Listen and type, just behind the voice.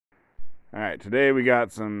Alright, today we got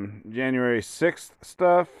some January 6th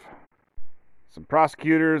stuff, some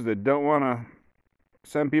prosecutors that don't want to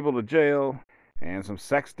send people to jail, and some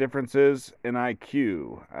sex differences in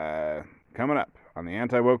IQ. Coming up on the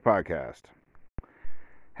Anti-Woke Podcast.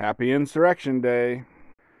 Happy Insurrection Day.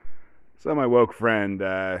 So my woke friend,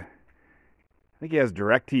 I think he has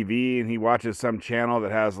DirecTV, and he watches some channel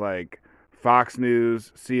that has like Fox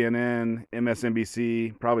News, CNN,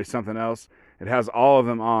 MSNBC, probably something else. It has all of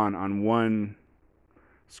them on one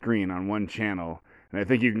screen, on one channel. And I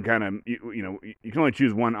think you can kind of, you can only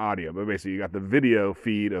choose one audio, but basically you got the video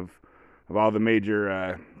feed of all the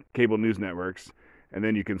major cable news networks, and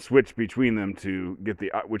then you can switch between them to get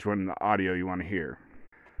which one the audio you want to hear.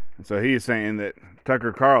 And so he's saying that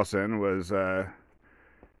Tucker Carlson was,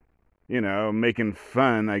 making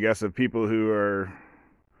fun, I guess, of people who are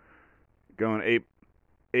going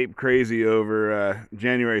ape crazy over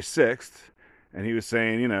January 6th. And he was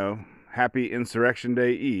saying, Happy Insurrection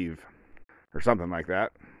Day Eve, or something like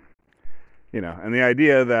that. And the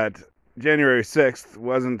idea that January 6th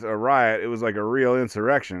wasn't a riot, it was like a real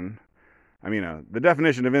insurrection. I mean, the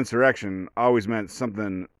definition of insurrection always meant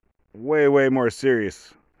something way, way more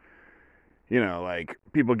serious. Like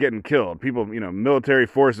people getting killed, people, military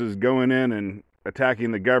forces going in and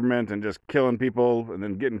attacking the government and just killing people and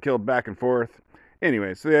then getting killed back and forth.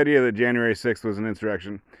 Anyway, so the idea that January 6th was an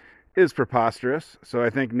insurrection is preposterous. So I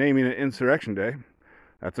think naming it Insurrection Day,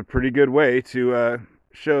 that's a pretty good way to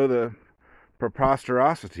show the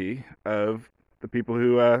preposterosity of the people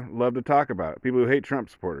who love to talk about it, people who hate Trump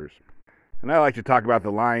supporters. And I like to talk about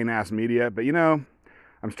the lying ass media, but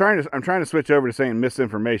I'm trying to switch over to saying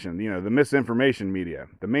misinformation. The misinformation media,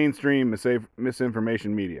 the mainstream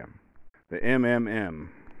misinformation media, the MMM,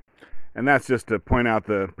 and that's just to point out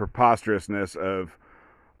the preposterousness of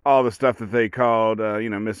all the stuff that they called,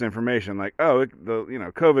 misinformation. Like,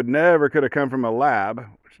 COVID never could have come from a lab,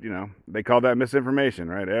 which, they called that misinformation,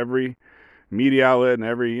 right? Every media outlet and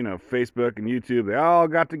every, Facebook and YouTube, they all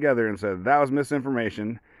got together and said that was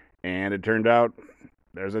misinformation. And it turned out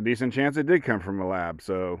there's a decent chance it did come from a lab.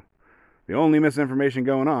 So the only misinformation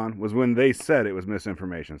going on was when they said it was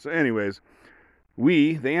misinformation. So anyways,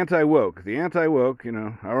 the anti-woke,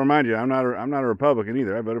 I'll remind you, I'm not a Republican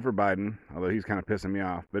either. I voted for Biden, although he's kind of pissing me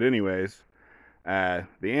off. But anyways, the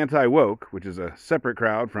anti-woke, which is a separate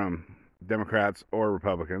crowd from Democrats or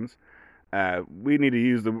Republicans, we need to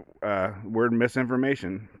use the word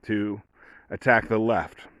misinformation to attack the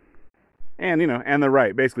left. And, and the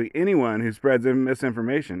right. Basically, anyone who spreads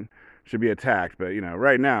misinformation should be attacked. But,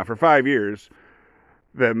 right now, for 5 years,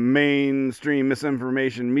 the mainstream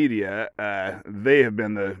misinformation media, they have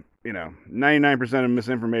been 99% of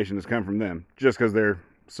misinformation has come from them just because they're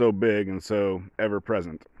so big and so ever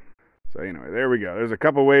present. So anyway, there we go. There's a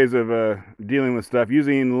couple ways of dealing with stuff,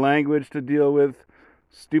 using language to deal with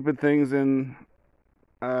stupid things in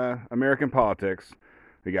American politics.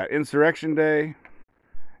 We got Insurrection Day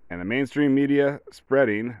and the mainstream media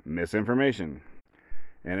spreading misinformation.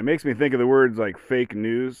 And it makes me think of the words like fake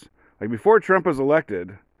news. Like before Trump was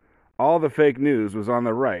elected, all the fake news was on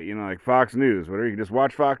the right, like Fox News, whatever. You could just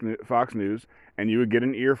watch Fox News and you would get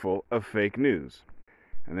an earful of fake news.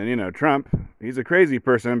 And then, Trump, he's a crazy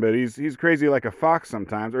person, but he's crazy like a fox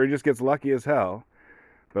sometimes, or he just gets lucky as hell.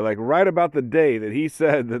 But like right about the day that he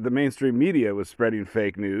said that the mainstream media was spreading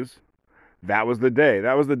fake news, that was the day.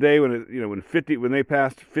 That was the day when when they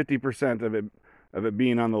passed 50% of it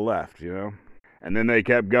being on the left, And then they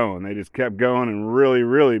kept going. They just kept going and really,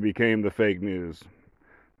 really became the fake news.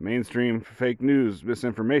 Mainstream fake news,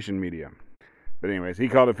 misinformation media. But anyways, he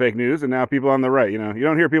called it fake news, and now people on the right, you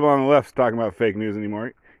don't hear people on the left talking about fake news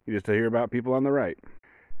anymore. You just hear about people on the right.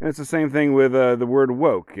 And it's the same thing with the word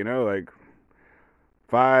woke, like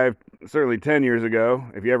 5, certainly 10 years ago,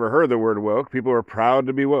 if you ever heard the word woke, people were proud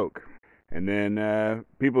to be woke. And then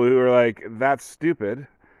people who are like, that's stupid,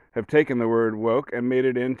 have taken the word woke and made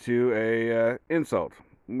it into a insult,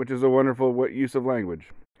 which is a wonderful use of language.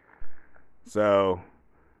 So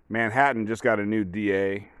Manhattan just got a new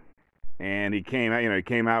DA, and he came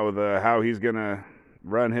out with how he's gonna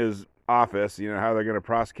run his office, how they're gonna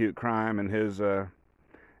prosecute crime in his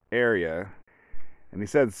area, and he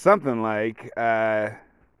said something like,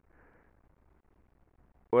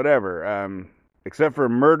 except for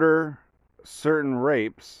murder, certain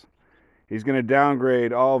rapes, he's going to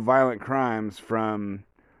downgrade all violent crimes from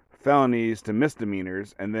felonies to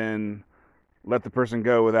misdemeanors and then let the person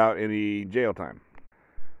go without any jail time.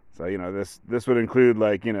 So, this would include,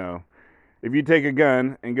 like, if you take a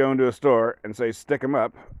gun and go into a store and say, stick 'em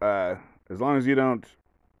up, as long as you don't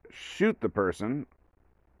shoot the person,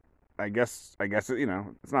 I guess,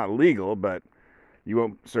 it's not legal, but you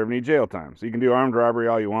won't serve any jail time. So you can do armed robbery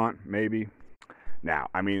all you want, maybe. Now,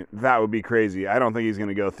 I mean, that would be crazy. I don't think he's going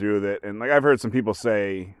to go through with it. And like I've heard some people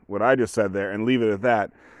say what I just said there and leave it at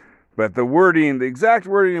that. But the wording, the exact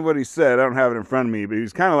wording of what he said, I don't have it in front of me. But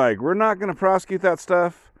he's kind of like, we're not going to prosecute that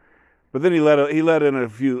stuff. But then he let in a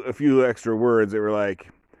few extra words that were like,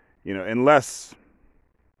 unless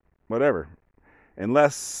whatever,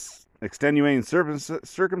 unless extenuating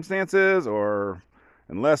circumstances, or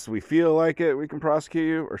unless we feel like it, we can prosecute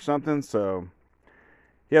you or something. So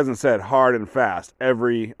he hasn't said hard and fast,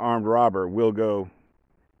 every armed robber will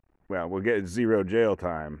get 0 jail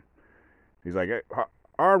time. He's like,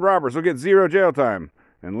 armed robbers will get 0 jail time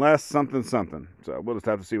unless something. So we'll just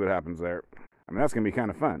have to see what happens there. I mean, that's going to be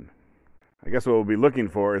kind of fun. I guess what we'll be looking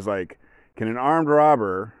for is like, can an armed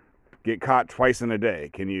robber get caught twice in a day?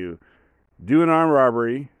 Can you do an armed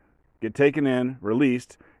robbery, get taken in,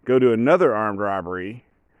 released, go to another armed robbery,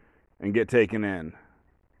 and get taken in?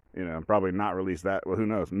 Probably not released that. Well, who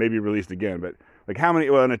knows? Maybe released again. But like how many,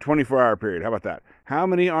 in a 24-hour period, how about that? How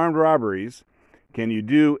many armed robberies can you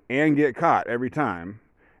do and get caught every time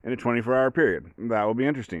in a 24-hour period? That will be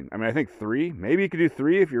interesting. I mean, I think 3. Maybe you could do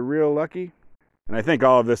 3 if you're real lucky. And I think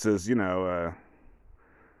all of this is, the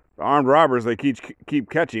armed robbers they keep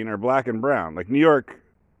catching are black and brown. Like New York,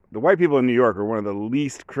 the white people in New York are one of the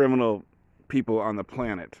least criminal people on the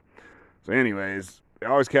planet. So anyways,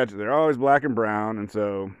 they're always black and brown. And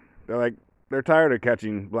so they're tired of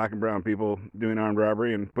catching black and brown people doing armed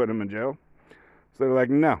robbery and putting them in jail. So they're like,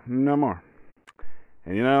 no more.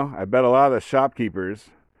 And I bet a lot of the shopkeepers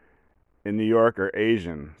in New York are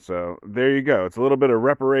Asian. So there you go. It's a little bit of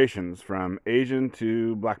reparations from Asian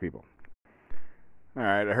to black people. All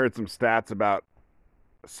right, I heard some stats about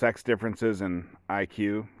sex differences in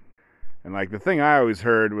IQ. And like the thing I always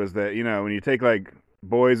heard was that, when you take like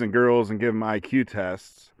boys and girls and give them IQ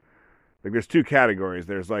tests, like there's 2 categories.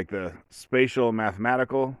 There's like the spatial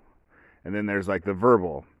mathematical, and then there's like the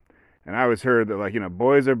verbal. And I always heard that like,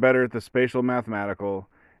 boys are better at the spatial mathematical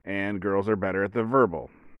and girls are better at the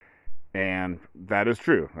verbal. And that is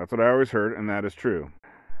true. That's what I always heard, and that is true.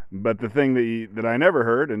 But the thing that I never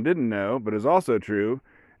heard and didn't know, but is also true,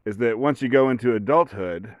 is that once you go into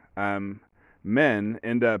adulthood, men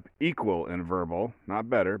end up equal in verbal, not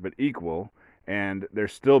better, but equal, and they're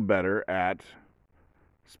still better at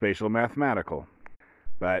spatial mathematical.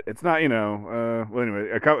 But it's not, well, anyway,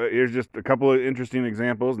 here's just a couple of interesting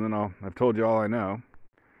examples, and then I've told you all I know.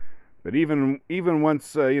 But even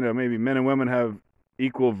once, maybe men and women have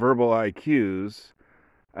equal verbal IQs,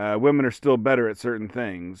 women are still better at certain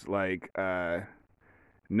things, like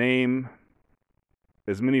name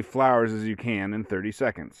as many flowers as you can in 30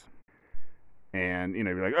 seconds. And,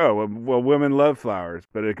 you're like, oh, well, women love flowers.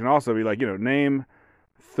 But it can also be like, name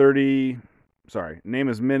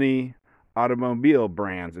as many automobile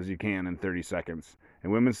brands as you can in 30 seconds.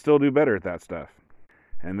 And women still do better at that stuff.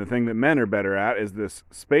 And the thing that men are better at is this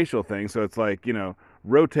spatial thing. So it's like,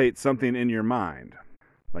 rotate something in your mind.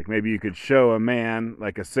 Like maybe you could show a man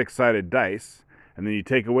like a 6-sided dice, and then you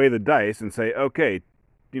take away the dice and say, okay,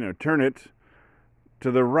 turn it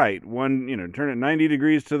to the right. Turn it 90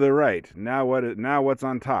 degrees to the right. Now what's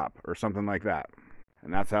on top, or something like that.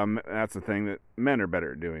 And that's the thing that men are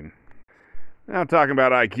better at doing. Now talking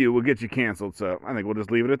about IQ will get you canceled, so I think we'll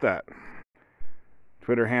just leave it at that.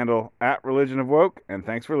 Twitter handle @ReligionOfWoke, and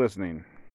thanks for listening.